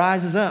dead guy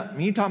rises up. I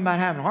mean, you're talking about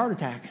having a heart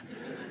attack.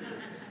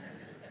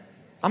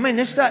 I mean,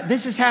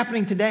 this is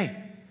happening today.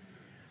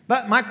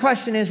 But my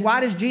question is,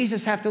 why does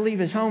Jesus have to leave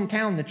his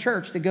hometown, the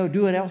church, to go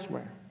do it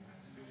elsewhere?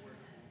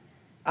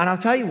 And I'll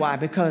tell you why.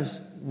 Because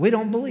we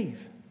don't believe.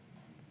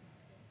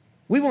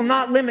 We will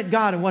not limit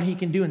God in what he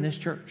can do in this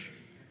church.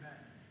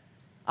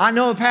 I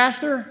know a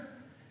pastor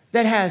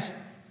that has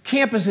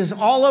campuses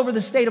all over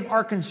the state of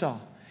Arkansas.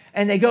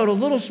 And they go to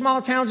little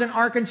small towns in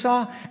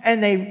Arkansas,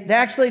 and they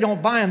actually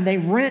don't buy them. They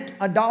rent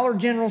a Dollar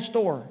General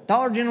store.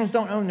 Dollar Generals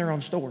don't own their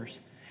own stores.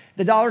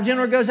 The Dollar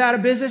General goes out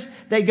of business.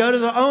 They go to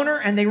the owner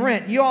and they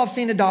rent. You all have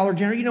seen a Dollar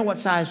General. You know what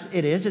size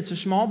it is. It's a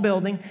small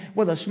building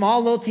with a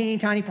small little teeny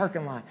tiny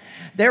parking lot.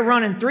 They're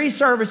running 3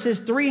 services,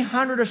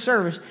 300 a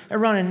service. They're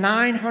running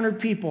 900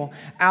 people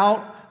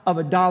out of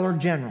a Dollar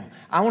General.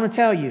 I want to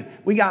tell you,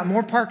 we got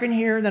more parking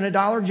here than a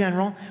Dollar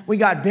General. We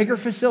got bigger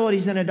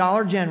facilities than a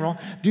Dollar General.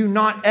 Do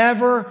not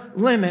ever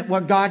limit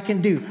what God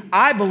can do.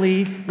 I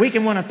believe we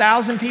can win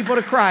 1,000 people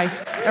to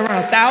Christ and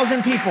run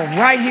 1,000 people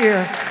right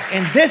here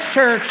in this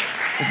church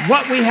with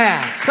what we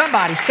have.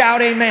 Somebody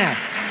shout amen.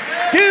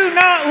 Do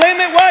not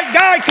limit what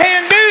God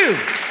can do.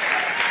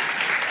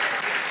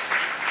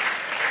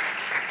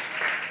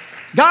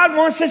 God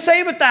wants to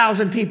save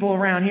 1,000 people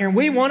around here, and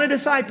we want to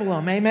disciple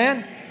them.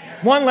 Amen.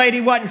 One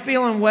lady wasn't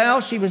feeling well.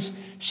 She was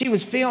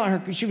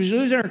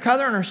losing her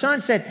color, and her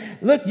son said,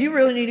 "Look, you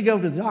really need to go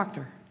to the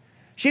doctor."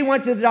 She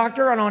went to the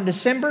doctor, and on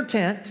December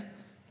 10th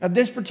of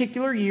this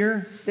particular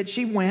year that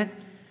she went,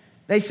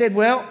 they said,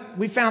 "Well,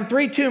 we found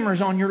 3 tumors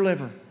on your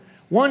liver.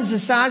 One's the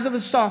size of a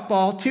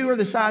softball, 2 are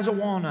the size of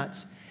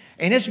walnuts.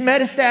 And it's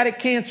metastatic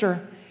cancer,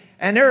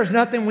 and there is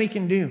nothing we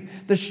can do.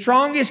 The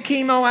strongest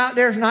chemo out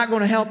there is not going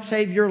to help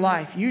save your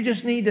life. You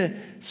just need to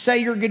say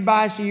your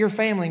goodbyes to your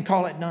family and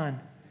call it done."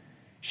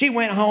 She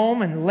went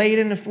home and laid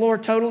on the floor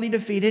totally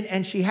defeated,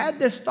 and she had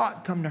this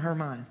thought come to her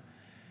mind.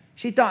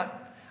 She thought,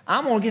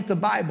 I'm going to get the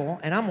Bible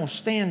and I'm going to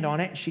stand on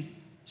it. And she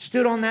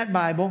stood on that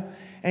Bible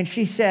and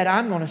she said,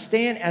 I'm going to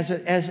stand as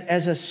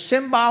a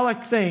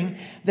symbolic thing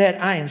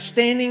that I am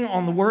standing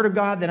on the Word of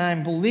God, that I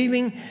am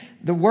believing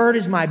the Word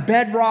is my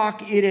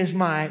bedrock. It is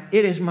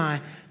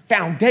my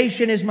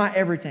foundation, is my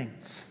everything.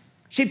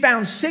 She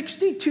found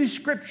 62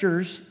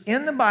 scriptures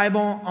in the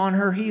Bible on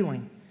her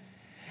healing.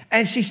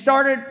 And she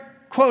started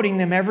quoting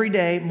them every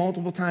day,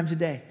 multiple times a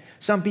day.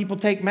 Some people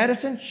take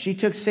medicine. She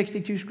took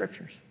 62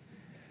 scriptures.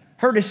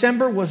 Her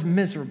December was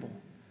miserable.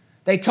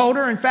 They told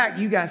her, in fact,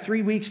 you got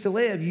 3 weeks to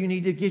live. You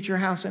need to get your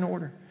house in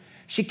order.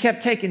 She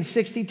kept taking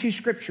 62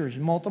 scriptures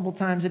multiple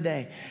times a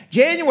day.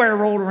 January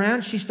rolled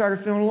around. She started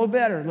feeling a little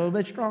better, a little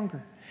bit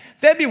stronger.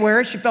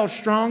 February, she felt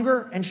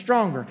stronger and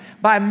stronger.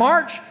 By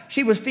March,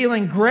 she was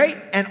feeling great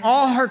and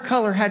all her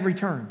color had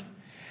returned.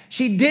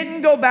 She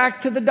didn't go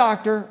back to the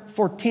doctor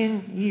for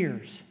 10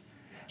 years.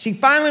 She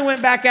finally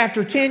went back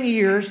after 10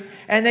 years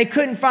and they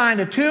couldn't find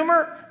a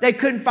tumor. They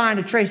couldn't find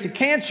a trace of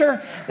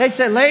cancer. They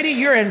said, lady,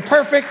 you're in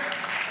perfect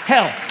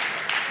health.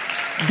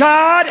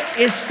 God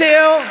is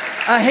still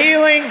a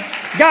healing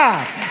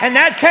God. And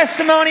that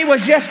testimony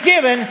was just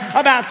given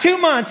about 2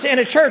 months in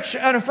a church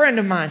on a friend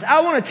of mine's. I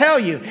want to tell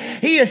you,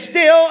 He is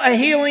still a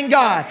healing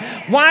God.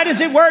 Why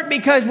does it work?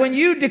 Because when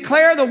you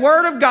declare the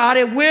Word of God,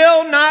 it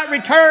will not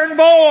return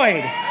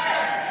void.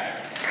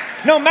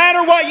 No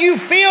matter what you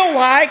feel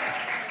like,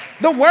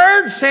 the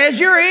Word says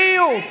you're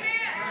healed.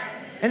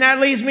 And that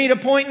leads me to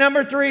point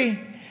number 3.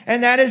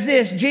 And that is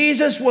this.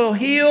 Jesus will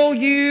heal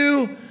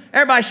you.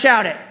 Everybody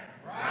shout it.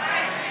 Right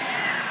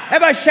now.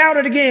 Everybody shout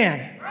it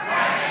again.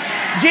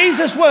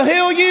 Jesus will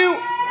heal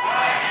you.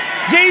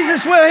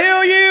 Jesus will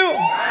heal you.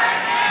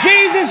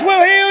 Jesus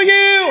will heal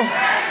you.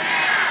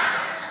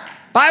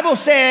 Bible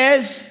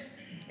says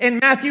in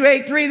Matthew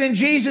 8:3, then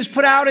Jesus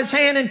put out His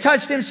hand and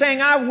touched him,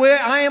 saying,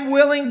 I am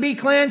willing, be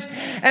cleansed.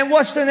 And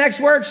what's the next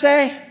word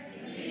say?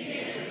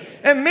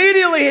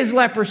 Immediately his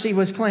leprosy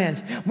was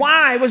cleansed.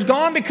 Why? It was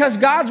gone because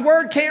God's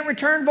word can't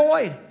return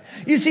void.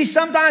 You see,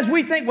 sometimes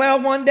we think, well,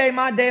 one day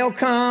my day will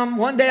come.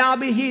 One day I'll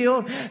be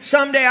healed.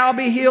 Someday I'll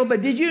be healed.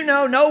 But did you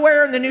know,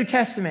 nowhere in the New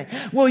Testament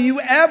will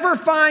you ever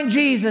find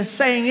Jesus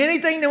saying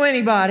anything to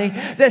anybody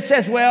that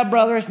says, well,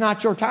 brother, it's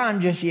not your time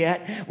just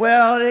yet.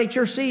 Well, it ain't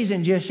your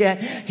season just yet.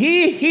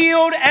 He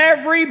healed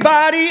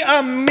everybody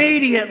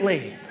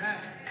immediately.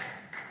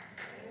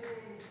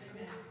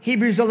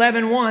 Hebrews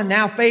 11:1,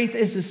 now faith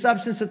is the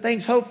substance of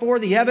things hoped for,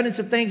 the evidence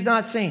of things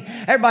not seen.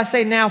 Everybody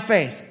say now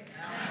faith.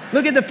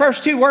 Look at the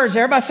first 2 words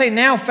there. Everybody say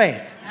now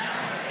faith.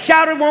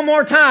 Shout it one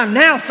more time.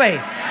 Now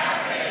faith.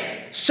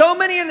 So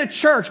many in the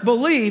church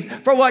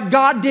believe for what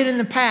God did in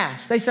the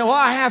past. They say, well,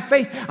 I have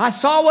faith. I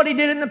saw what He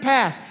did in the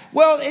past.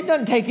 Well, it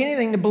doesn't take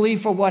anything to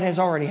believe for what has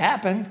already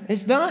happened.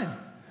 It's done.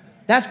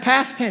 That's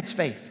past tense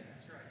faith.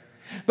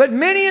 But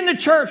many in the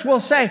church will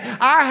say,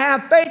 I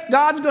have faith.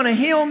 God's going to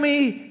heal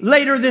me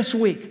later this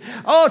week.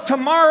 Oh,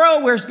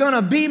 tomorrow there's going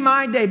to be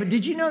my day. But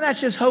did you know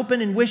that's just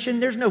hoping and wishing?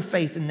 There's no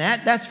faith in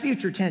that. That's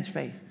future tense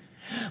faith.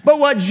 But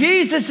what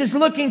Jesus is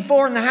looking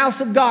for in the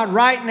house of God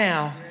right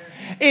now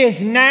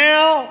is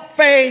now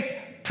faith,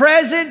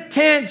 present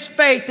tense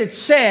faith that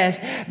says,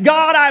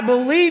 God, I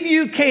believe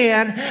you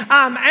can.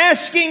 I'm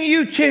asking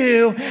you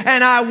to,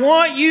 and I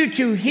want you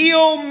to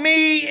heal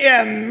me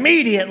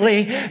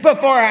immediately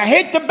before I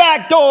hit the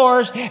back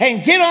doors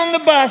and get on the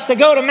bus to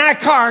go to my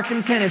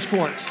Carlton tennis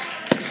courts.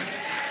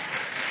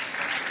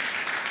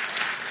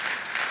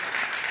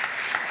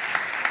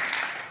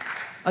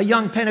 A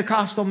young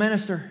Pentecostal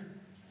minister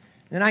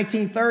in the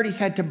 1930s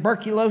had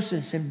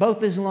tuberculosis in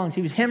both his lungs.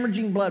 He was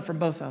hemorrhaging blood from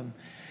both of them.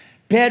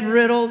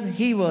 Bed-riddled,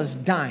 he was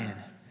dying.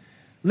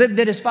 Lived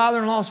at his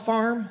father-in-law's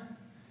farm.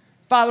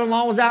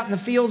 Father-in-law was out in the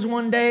fields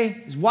one day.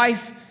 His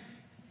wife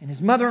and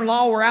his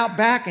mother-in-law were out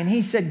back, and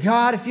he said,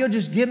 God, if you'll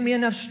just give me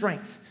enough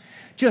strength,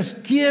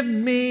 just give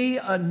me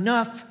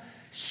enough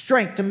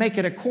strength to make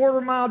it a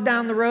quarter mile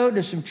down the road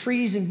to some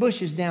trees and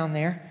bushes down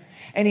there.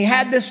 And he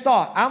had this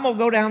thought, I'm going to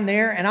go down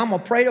there and I'm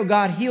going to pray till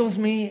God heals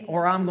me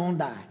or I'm going to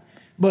die.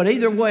 But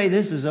either way,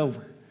 this is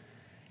over.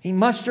 He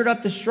mustered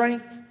up the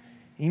strength.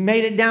 He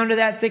made it down to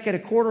that thicket a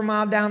quarter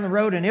mile down the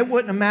road, and it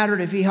wouldn't have mattered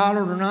if he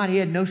hollered or not. He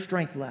had no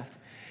strength left.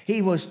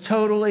 He was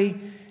totally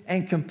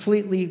and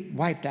completely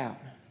wiped out.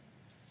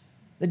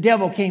 The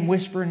devil came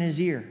whispering in his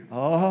ear,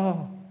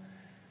 oh,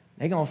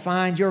 they're going to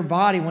find your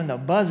body when the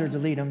buzzards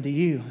lead them to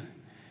you.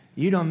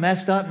 You done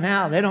messed up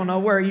now. They don't know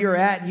where you're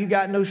at. You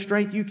got no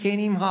strength. You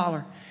can't even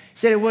holler. He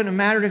said it wouldn't have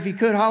mattered if he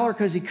could holler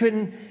because he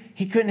couldn't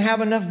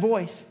have enough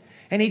voice.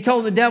 And he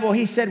told the devil,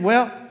 he said,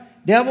 well,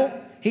 devil,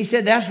 he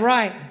said, that's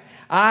right.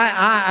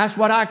 That's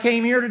what I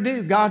came here to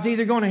do. God's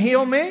either going to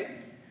heal me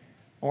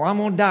or I'm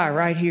going to die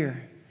right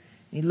here.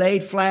 He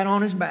laid flat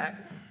on his back.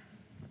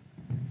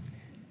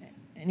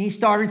 And he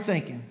started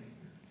thinking.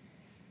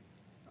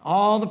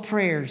 All the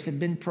prayers had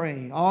been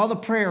prayed. All the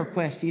prayer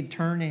requests he had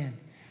turned in.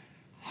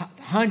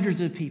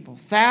 Hundreds of people,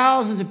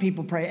 thousands of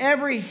people prayed.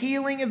 Every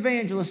healing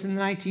evangelist in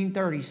the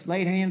 1930s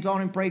laid hands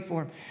on him, prayed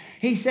for him.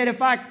 He said,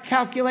 if I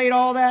calculate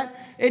all that,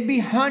 it'd be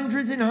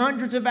hundreds and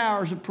hundreds of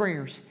hours of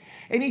prayers.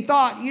 And he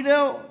thought,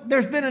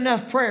 there's been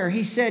enough prayer.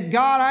 He said,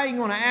 God, I ain't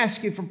going to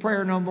ask you for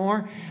prayer no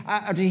more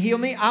to heal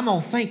me. I'm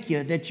going to thank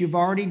you that you've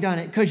already done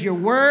it because your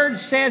word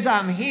says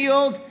I'm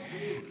healed.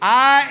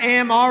 I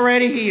am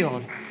already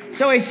healed.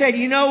 So he said,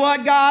 you know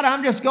what, God,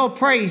 I'm just going to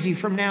praise you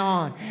from now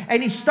on.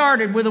 And he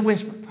started with a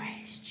whisper,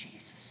 praise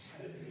Jesus.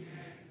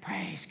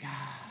 Praise God.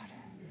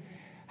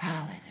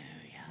 Hallelujah.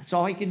 That's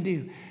all he could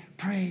do.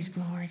 Praise,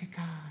 glory to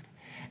God.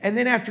 And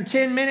then after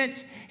 10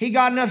 minutes, he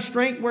got enough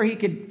strength where he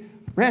could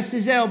rest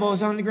his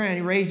elbows on the ground.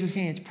 He raised his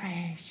hands.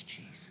 Praise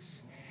Jesus.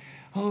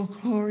 Oh,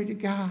 glory to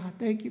God.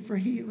 Thank you for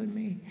healing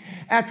me.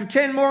 After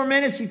 10 more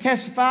minutes, he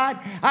testified,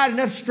 I had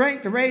enough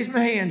strength to raise my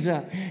hands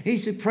up. He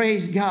said,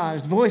 praise God.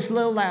 His voice a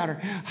little louder.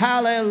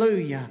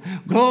 Hallelujah.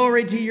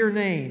 Glory to your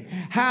name.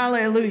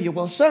 Hallelujah.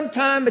 Well,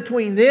 sometime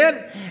between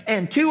then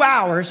and 2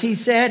 hours, he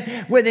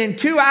said, within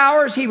 2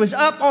 hours, he was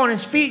up on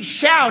his feet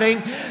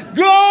shouting,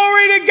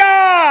 glory to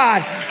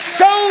God.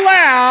 So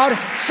loud,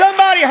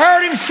 somebody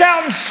heard him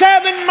shouting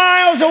 7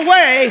 miles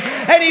away,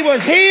 and he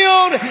was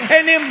healed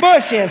in them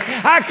bushes.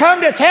 I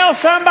come to tell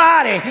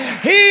somebody,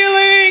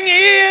 healing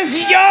is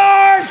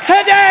yours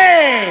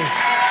today.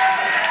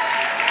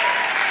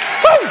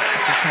 Woo!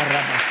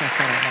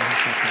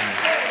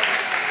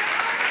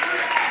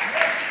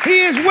 He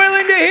is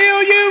willing to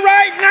heal you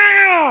right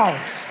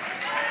now.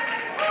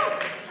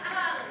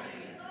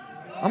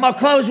 I'm going to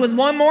close with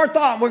one more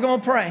thought. We're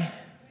going to pray.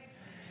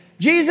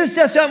 Jesus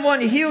does something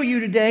wanting to heal you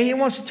today. He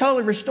wants to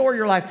totally restore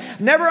your life.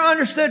 Never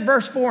understood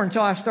verse 4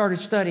 until I started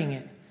studying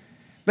it.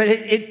 But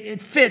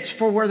it fits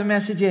for where the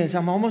message is.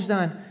 I'm almost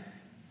done.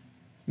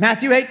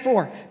 Matthew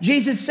 8:4.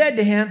 Jesus said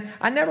to him,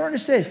 I never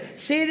understood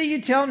this. See that you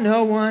tell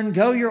no one,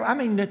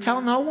 to tell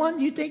no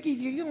one? You think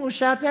you're going to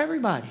shout to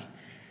everybody.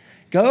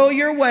 Go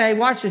your way.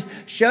 Watch this.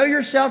 Show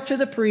yourself to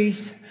the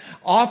priest.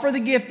 Offer the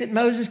gift that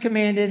Moses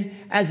commanded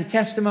as a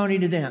testimony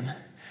to them.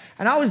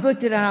 And I always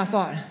looked at it and I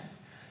thought,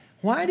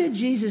 why did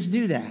Jesus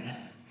do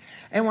that?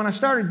 And when I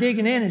started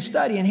digging in and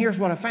studying, here's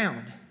what I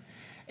found.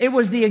 It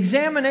was the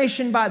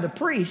examination by the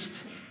priest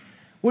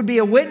would be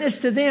a witness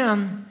to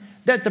them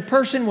that the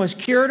person was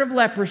cured of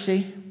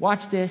leprosy,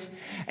 watch this,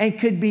 and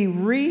could be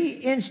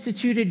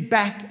reinstituted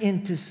back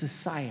into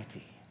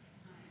society.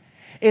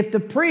 If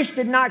the priest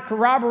did not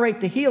corroborate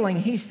the healing,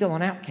 he's still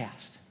an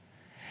outcast.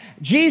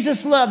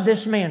 Jesus loved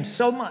this man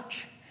so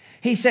much.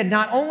 He said,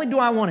 not only do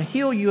I want to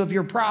heal you of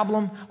your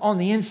problem on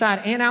the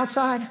inside and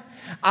outside,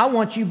 I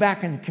want you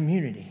back in the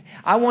community.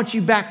 I want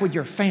you back with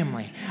your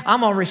family. I'm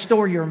going to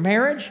restore your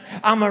marriage.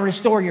 I'm going to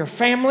restore your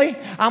family.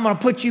 I'm going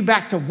to put you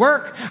back to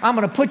work. I'm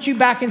going to put you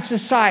back in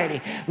society.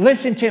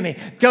 Listen to me.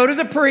 Go to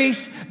the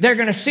priest. They're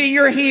going to see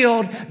you're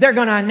healed. They're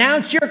going to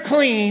announce you're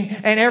clean,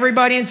 and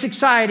everybody in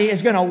society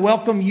is going to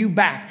welcome you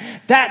back.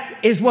 That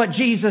is what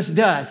Jesus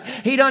does.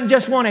 He doesn't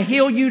just want to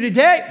heal you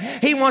today.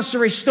 He wants to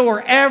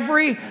restore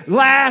every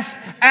last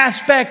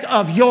aspect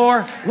of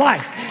your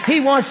life. He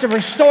wants to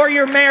restore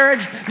your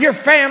marriage, your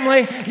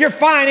family, your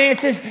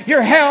finances,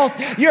 your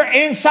health, your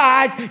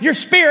insides, your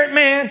spirit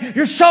man,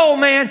 your soul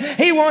man.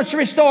 He wants to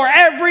restore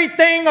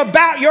everything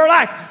about your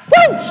life.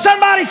 Woo!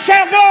 Somebody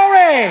shout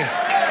glory!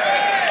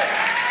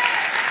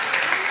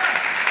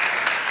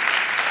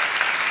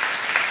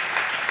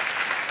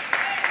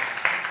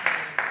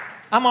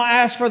 I'm going to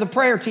ask for the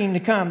prayer team to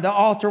come, the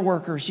altar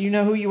workers. You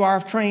know who you are.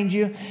 I've trained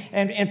you.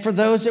 And for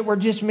those that we're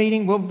just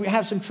meeting, we'll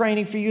have some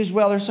training for you as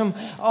well. There's some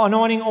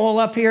anointing oil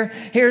up here.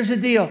 Here's the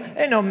deal.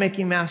 Ain't no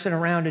Mickey Mousing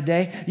around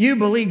today. You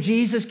believe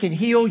Jesus can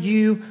heal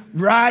you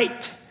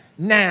right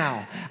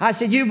now. I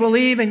said, you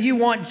believe and you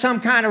want some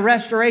kind of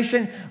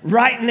restoration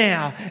right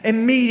now,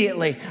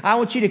 immediately. I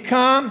want you to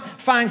come,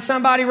 find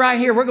somebody right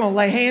here. We're going to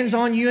lay hands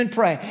on you and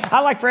pray. I'd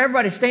like for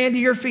everybody to stand to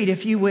your feet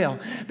if you will,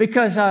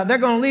 because they're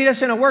going to lead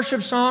us in a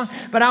worship song,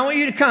 but I want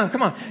you to come.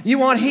 Come on. You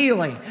want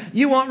healing.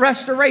 You want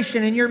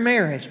restoration in your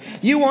marriage.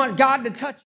 You want God to touch